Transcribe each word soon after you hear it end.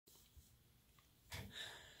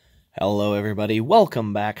Hello everybody,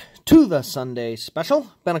 welcome back to the Sunday special.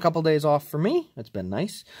 Been a couple days off for me, it's been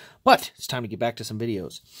nice, but it's time to get back to some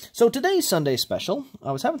videos. So today's Sunday special,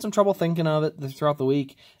 I was having some trouble thinking of it throughout the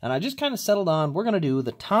week, and I just kind of settled on, we're going to do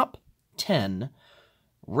the top 10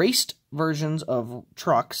 raced versions of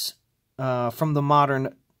trucks from the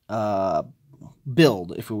modern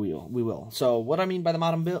build, if we will. So what I mean by the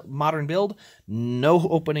modern build, no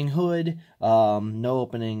opening hood, no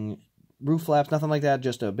opening roof flaps, nothing like that,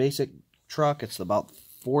 just a basic truck. It's about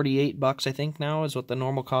 $48, I think, now is what the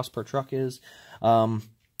normal cost per truck is. But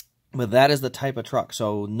that is the type of truck.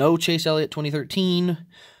 So no Chase Elliott 2013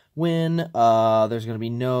 win. There's going to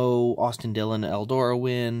be no Austin Dillon Eldora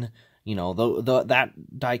win. You know, that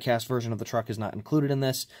die-cast version of the truck is not included in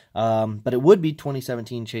this, but it would be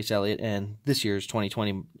 2017 Chase Elliott and this year's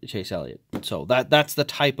 2020 Chase Elliott. So that's the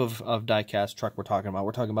type of die-cast truck we're talking about.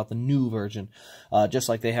 We're talking about the new version, just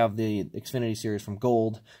like they have the Xfinity series from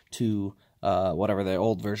Gold to whatever the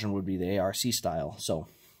old version would be, the ARC style. So,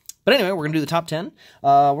 but anyway, we're going to do the top 10.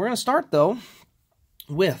 We're going to start, though,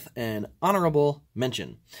 with an honorable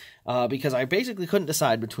mention. Because I basically couldn't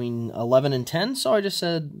decide between 11 and 10, so I just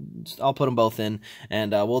said I'll put them both in,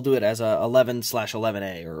 and we'll do it as a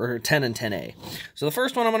 11/11A, or 10 and 10A. So the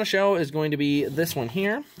first one I'm going to show is going to be this one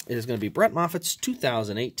here. It is going to be Brett Moffitt's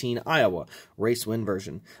 2018 Iowa race win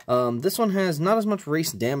version. This one has not as much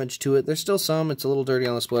race damage to it. There's still some. It's a little dirty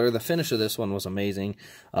on the splitter. The finish of this one was amazing.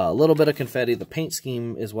 A little bit of confetti. The paint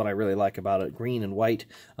scheme is what I really like about it. Green and white.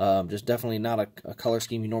 Just definitely not a color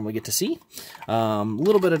scheme you normally get to see. A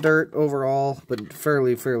little bit of dirt overall, but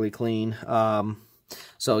fairly clean.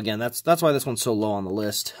 So again, that's why this one's so low on the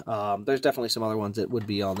list. There's definitely some other ones that would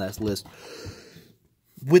be on this list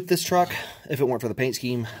with this truck if it weren't for the paint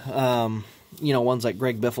scheme. You know, ones like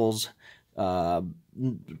Greg Biffle's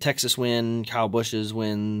Texas win, Kyle Busch's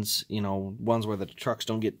wins, you know, ones where the trucks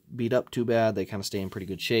don't get beat up too bad, they kind of stay in pretty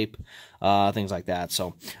good shape, things like that.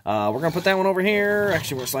 So we're going to put that one over here.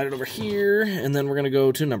 Actually, we're going to slide it over here, and then we're going to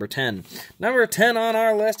go to number 10. Number 10 on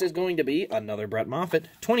our list is going to be another Brett Moffitt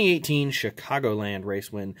 2018 Chicagoland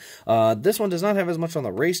race win. This one does not have as much on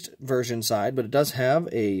the raced version side, but it does have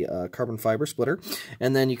a carbon fiber splitter,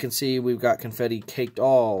 and then you can see we've got confetti caked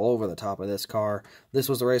all over the top of this car. This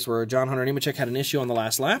was the race where John Hunter Nemechek had an issue on the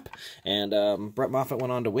last lap, and Brett Moffitt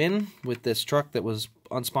went on to win with this truck that was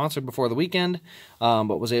unsponsored before the weekend,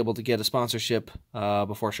 but was able to get a sponsorship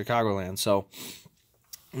before Chicagoland. So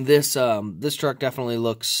this truck definitely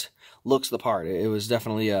looks the part. It was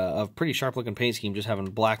definitely a pretty sharp-looking paint scheme, just having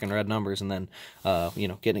black and red numbers, and then, you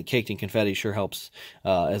know, getting it caked in confetti sure helps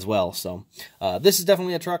as well. So this is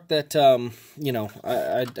definitely a truck that, you know,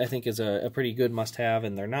 I think is a pretty good must-have,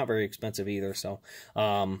 and they're not very expensive either. So,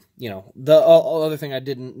 you know, the other thing I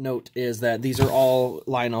didn't note is that these are all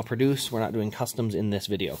Lionel produced. We're not doing customs in this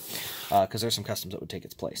video, because there's some customs that would take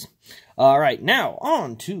its place. All right, now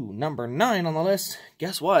on to number 9 on the list.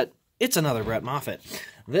 Guess what? It's another Brett Moffitt.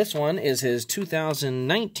 This one is his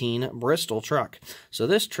 2019 Bristol truck. So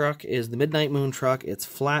this truck is the Midnight Moon truck. It's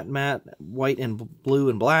flat matte, white and blue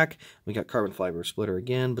and black. We got carbon fiber splitter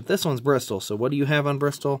again, but this one's Bristol. So what do you have on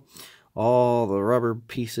Bristol? All the rubber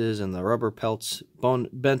pieces and the rubber pelts,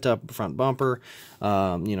 bent up front bumper,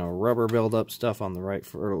 you know, rubber buildup stuff on the right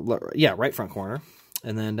front corner.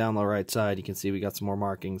 And then down the right side, you can see we got some more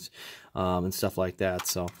markings and stuff like that.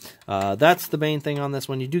 So that's the main thing on this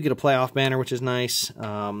one. You do get a playoff banner, which is nice.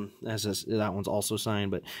 That one's also signed.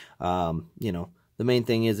 But, you know, the main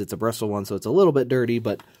thing is it's a Bristol one, so it's a little bit dirty.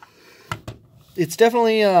 But it's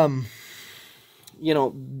definitely, you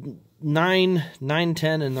know, 9,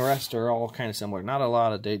 10, and the rest are all kind of similar. Not a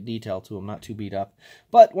lot of detail to them, not too beat up.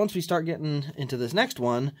 But once we start getting into this next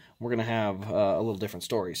one, we're going to have a little different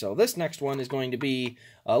story. So this next one is going to be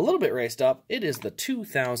a little bit raced up. It is the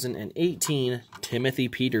 2018 Timothy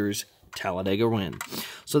Peters Talladega win.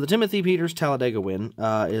 So the Timothy Peters Talladega win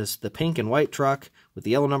is the pink and white truck with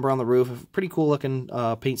the yellow number on the roof. Pretty cool looking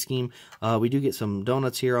paint scheme. We do get some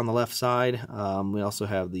donuts here on the left side. We also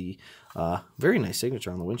have the very nice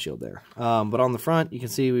signature on the windshield there. But on the front, you can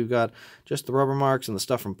see we've got just the rubber marks and the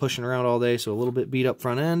stuff from pushing around all day, so a little bit beat up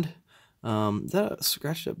front end. Is that a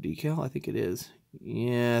scratched up decal? I think it is.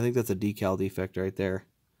 Yeah, I think that's a decal defect right there.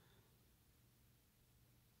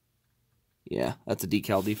 Yeah, that's a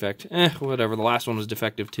decal defect. Whatever. The last one was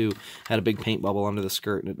defective too. Had a big paint bubble under the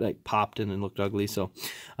skirt, and it like popped in and looked ugly. So,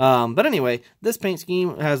 but anyway, this paint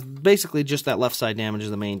scheme has basically just that left side damage is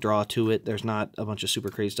the main draw to it. There's not a bunch of super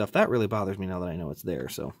crazy stuff. That really bothers me now that I know it's there.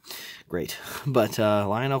 So, great. But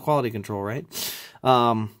Lionel quality control, right?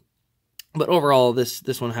 But overall,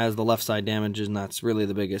 this one has the left side damages, and that's really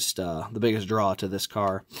the biggest draw to this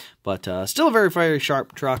car. But still a very, very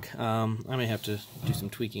sharp truck. I may have to do some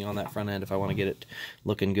tweaking on that front end if I want to get it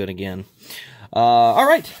looking good again. All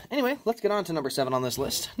right. Anyway, let's get on to number 7 on this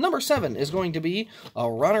list. Number 7 is going to be a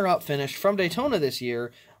runner-up finish from Daytona this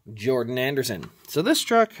year, Jordan Anderson. So this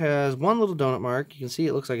truck has one little donut mark. You can see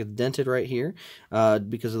it looks like it's dented right here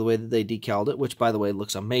because of the way that they decaled it, which, by the way,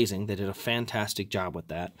 looks amazing. They did a fantastic job with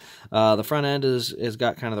that. The front end is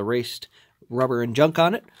got kind of the raced rubber and junk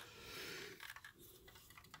on it.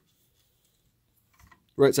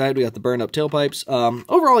 Right side, we got the burned up tailpipes.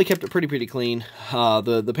 Overall, he kept it pretty clean.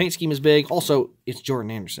 The paint scheme is big. Also, it's Jordan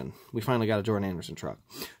Anderson. We finally got a Jordan Anderson truck.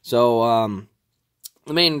 So,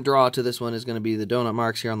 the main draw to this one is going to be the donut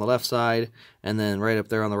marks here on the left side, and then right up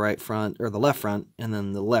there on the right front, or the left front, and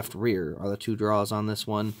then the left rear are the two draws on this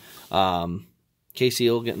one.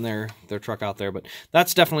 K-Seal getting their truck out there, but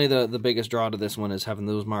that's definitely the biggest draw to this one, is having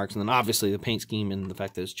those marks, and then obviously the paint scheme and the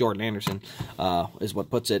fact that it's Jordan Anderson is what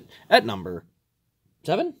puts it at number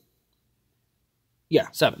 7? Yeah,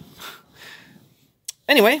 7.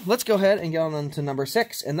 Anyway, let's go ahead and get on to number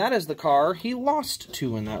 6, and that is the car he lost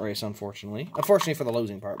to in that race, unfortunately. Unfortunately for the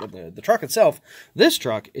losing part, but the truck itself, this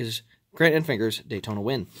truck is Grant Enfinger's Daytona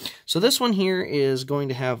Win. So this one here is going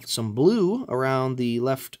to have some blue around the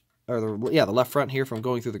left, or the left front here from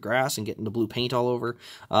going through the grass and getting the blue paint all over.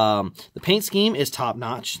 The paint scheme is top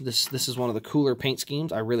notch. This is one of the cooler paint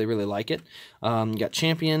schemes. I really like it. You got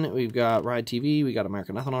Champion, we've got Ride TV, we got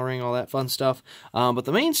American Ethanol Ring, all that fun stuff. But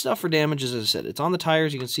the main stuff for damage is, as I said, it's on the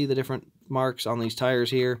tires. You can see the different marks on these tires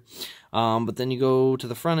here. But then you go to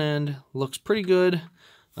the front end, looks pretty good.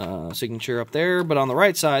 Signature up there, but on the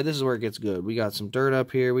right side, this is where it gets good. We got some dirt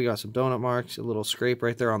up here, we got some donut marks, a little scrape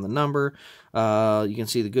right there on the number. You can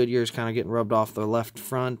see the Goodyear's kind of getting rubbed off the left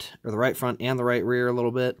front, or the right front and the right rear a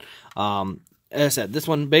little bit. As I said, this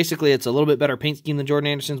one, basically, it's a little bit better paint scheme than Jordan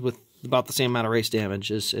Anderson's with about the same amount of race damage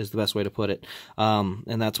is the best way to put it.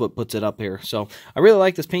 And that's what puts it up here. So I really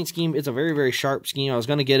like this paint scheme. It's a very sharp scheme. I was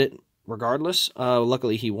going to get it regardless.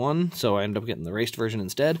 Luckily he won, so I ended up getting the raced version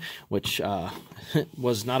instead, which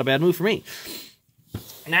was not a bad move for me.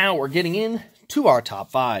 Now we're getting in to our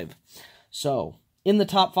top 5. So in the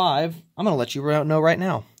top 5, I'm going to let you know right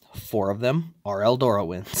now, 4 of them are Eldora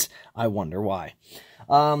wins. I wonder why.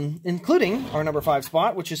 Including our number 5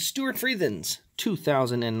 spot, which is Stuart Friedland's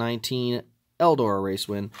 2019 Eldora race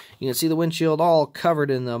win. You can see the windshield all covered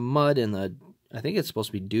in the mud and the, I think it's supposed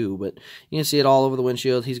to be dew, but you can see it all over the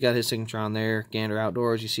windshield. He's got his signature on there. Gander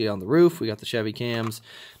Outdoors, you see it on the roof. We got the Chevy cams.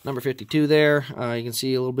 Number 52 there. You can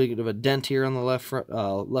see a little bit of a dent here on the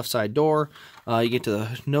left side door. You get to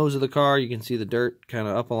the nose of the car. You can see the dirt kind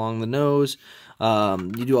of up along the nose.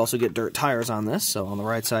 You do also get dirt tires on this. So on the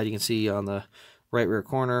right side, you can see on the right rear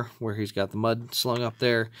corner where he's got the mud slung up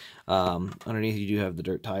there. Underneath, you do have the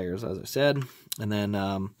dirt tires, as I said. And then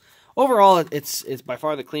overall, it's by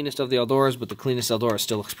far the cleanest of the Eldoras, but the cleanest Eldora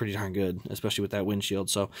still looks pretty darn good, especially with that windshield.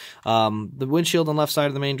 So the windshield on the left side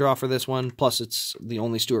of the main draw for this one, plus it's the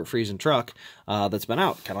only Stuart Friesen truck that's been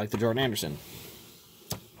out, kind of like the Jordan Anderson.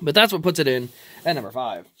 But that's what puts it in at number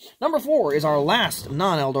 5. Number 4 is our last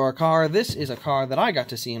non-Eldora car. This is a car that I got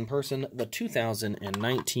to see in person, the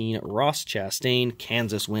 2019 Ross Chastain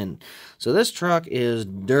Kansas Win. So this truck is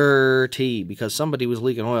dirty because somebody was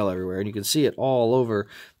leaking oil everywhere, and you can see it all over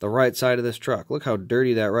the right side of this truck. Look how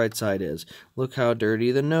dirty that right side is. Look how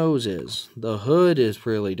dirty the nose is. The hood is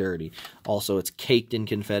really dirty. Also, it's caked in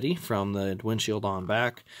confetti from the windshield on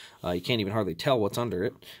back. You can't even hardly tell what's under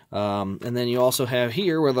it. And then you also have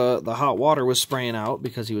here where the hot water was spraying out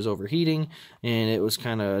because he was overheating, and it was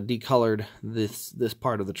kind of decolored this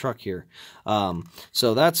part of the truck here.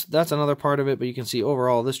 So that's another part of it, but you can see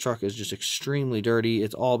overall this truck is just extremely dirty.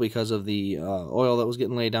 It's all because of the oil that was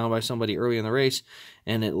getting laid down by somebody early in the race,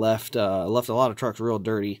 and it left a lot of trucks real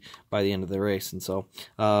dirty by the end of the race. And so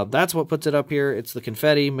that's what puts it up here. It's the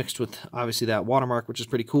confetti mixed with obviously that watermark, which is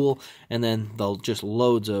pretty cool, and then just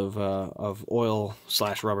loads of oil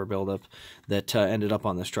 / rubber buildup that ended up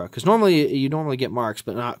on this truck. Because you normally get marks,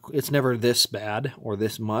 but it's never this bad or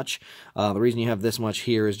this much. The reason you have this much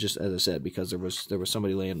here is just, as I said, because there was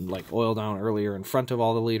somebody laying like oil down earlier in front of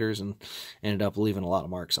all the leaders and ended up leaving a lot of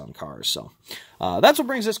marks on cars. So that's what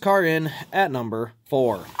brings this car in at number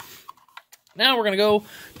 4. Now we're going to go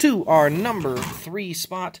to our number 3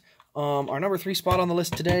 spot Our number 3 spot on the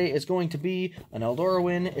list today is going to be an Eldora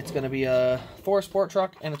win. It's going to be a Ford Sport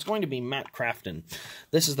truck, and it's going to be Matt Crafton.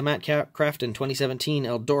 This is the Matt Crafton 2017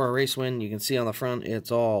 Eldora race win. You can see on the front, it's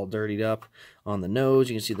all dirtied up. On the nose,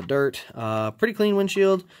 you can see the dirt. Pretty clean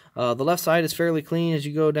windshield. The left side is fairly clean as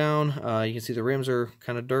you go down. You can see the rims are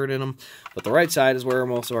kind of dirt in them. But the right side is where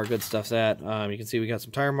most of our good stuff's at. You can see we got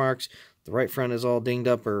some tire marks. The right front is all dinged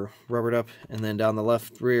up or rubbered up, and then down the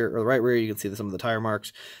left rear or the right rear, you can see some of the tire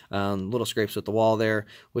marks, little scrapes with the wall there,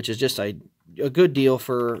 which is just a good deal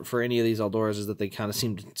for any of these Eldoras, is that they kind of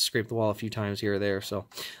seem to scrape the wall a few times here or there. So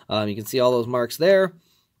you can see all those marks there.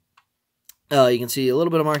 You can see a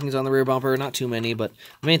little bit of markings on the rear bumper, not too many, but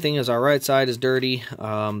the main thing is our right side is dirty,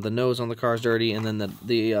 the nose on the car is dirty, and then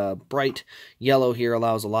the bright yellow here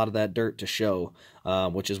allows a lot of that dirt to show,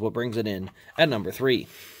 which is what brings it in at number 3.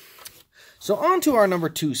 So on to our number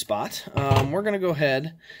 2 spot. We're going to go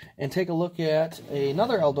ahead and take a look at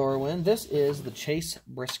another Eldora win. This is the Chase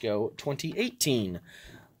Briscoe 2018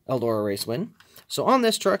 Eldora race win. So on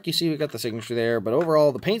this truck, you see we got the signature there, but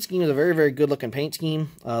overall the paint scheme is a very, very good looking paint scheme.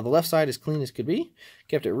 The left side is clean as could be.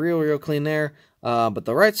 Kept it real, real clean there. But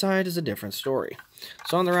the right side is a different story.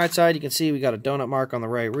 So on the right side, you can see we got a donut mark on the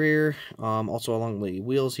right rear. Also along the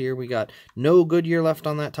wheels here, we got no Goodyear left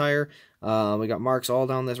on that tire. We got marks all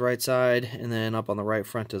down this right side, and then up on the right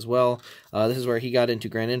front as well. This is where he got into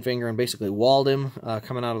Grant Enfinger and basically walled him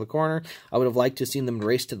coming out of the corner. I would have liked to have seen them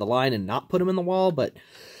race to the line and not put him in the wall, but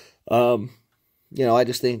you know, I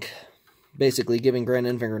just think basically giving Grant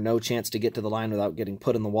Enfinger no chance to get to the line without getting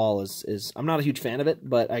put in the wall is I'm not a huge fan of it,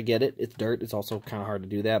 but I get it. It's dirt. It's also kind of hard to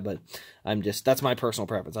do that, but that's my personal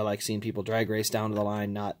preference. I like seeing people drag race down to the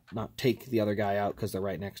line, not take the other guy out because they're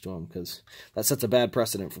right next to him, because that sets a bad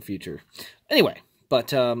precedent for future. Anyway,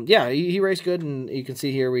 but yeah, he raced good, and you can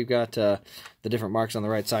see here we've got the different marks on the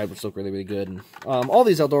right side, which look really, really good. And all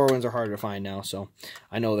these Eldora wins are harder to find now, so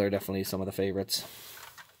I know they're definitely some of the favorites.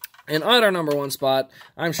 And on our number 1 spot,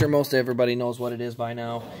 I'm sure most everybody knows what it is by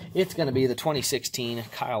now. It's going to be the 2016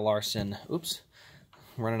 Kyle Larson. Oops,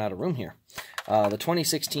 I'm running out of room here. The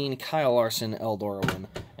 2016 Kyle Larson Eldora win.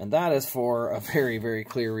 And that is for a very, very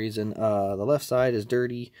clear reason. The left side is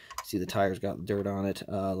dirty. See, the tires got dirt on it.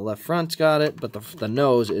 The left front's got it, but the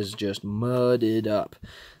nose is just mudded up.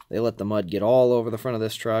 They let the mud get all over the front of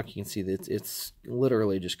this truck. You can see that it's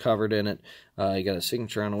literally just covered in it. You got a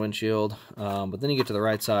signature on the windshield. But then you get to the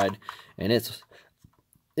right side, and it's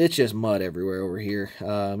just mud everywhere over here.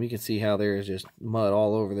 You can see how there is just mud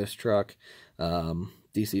all over this truck. DC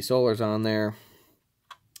Solar's on there.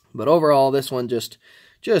 But overall, this one just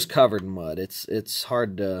covered in mud. It's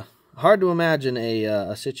hard to imagine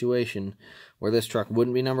a situation where this truck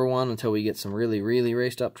wouldn't be number 1 until we get some really, really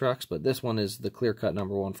raced up trucks, but this one is the clear-cut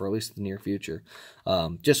number 1 for at least the near future.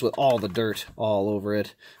 Just with all the dirt all over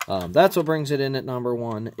it. That's what brings it in at number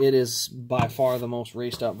 1. It is by far the most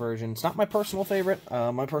raced up version. It's not my personal favorite.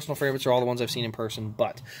 My personal favorites are all the ones I've seen in person,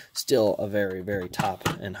 but still a very, very top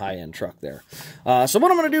and high-end truck there. So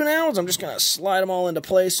what I'm going to do now is I'm just going to slide them all into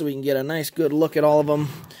place so we can get a nice, good look at all of them.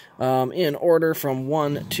 In order from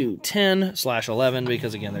 1 to 10/11,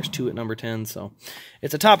 because again, there's 2 at number 10, so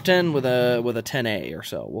it's a top 10 with a 10A or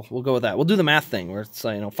so. We'll go with that. We'll do the math thing where it's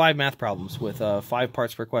 5 math problems with 5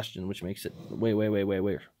 parts per question, which makes it way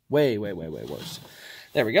worse.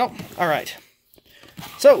 There we go. All right.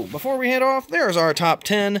 So, before we head off, there's our top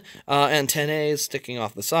 10 and 10As sticking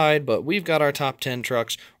off the side, but we've got our top 10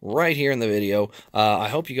 trucks right here in the video. I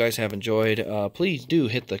hope you guys have enjoyed. Please do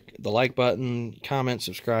hit the like button, comment,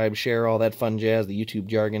 subscribe, share, all that fun jazz, the YouTube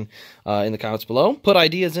jargon, in the comments below. Put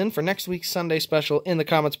ideas in for next week's Sunday special in the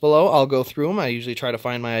comments below. I'll go through them. I usually try to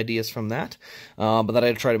find my ideas from that, but then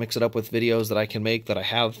I try to mix it up with videos that I can make that I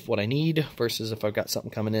have what I need, versus if I've got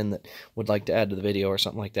something coming in that would like to add to the video or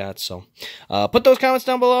something like that. So, put those comments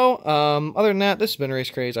down below. Other than that, this has been Race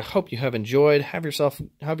Craze. I hope you have enjoyed. Have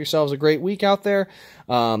yourselves a great week out there.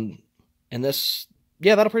 And this,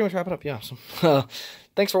 yeah, that'll pretty much wrap it up. Yeah. So,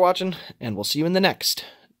 thanks for watching, and we'll see you in the next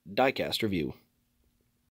diecast review.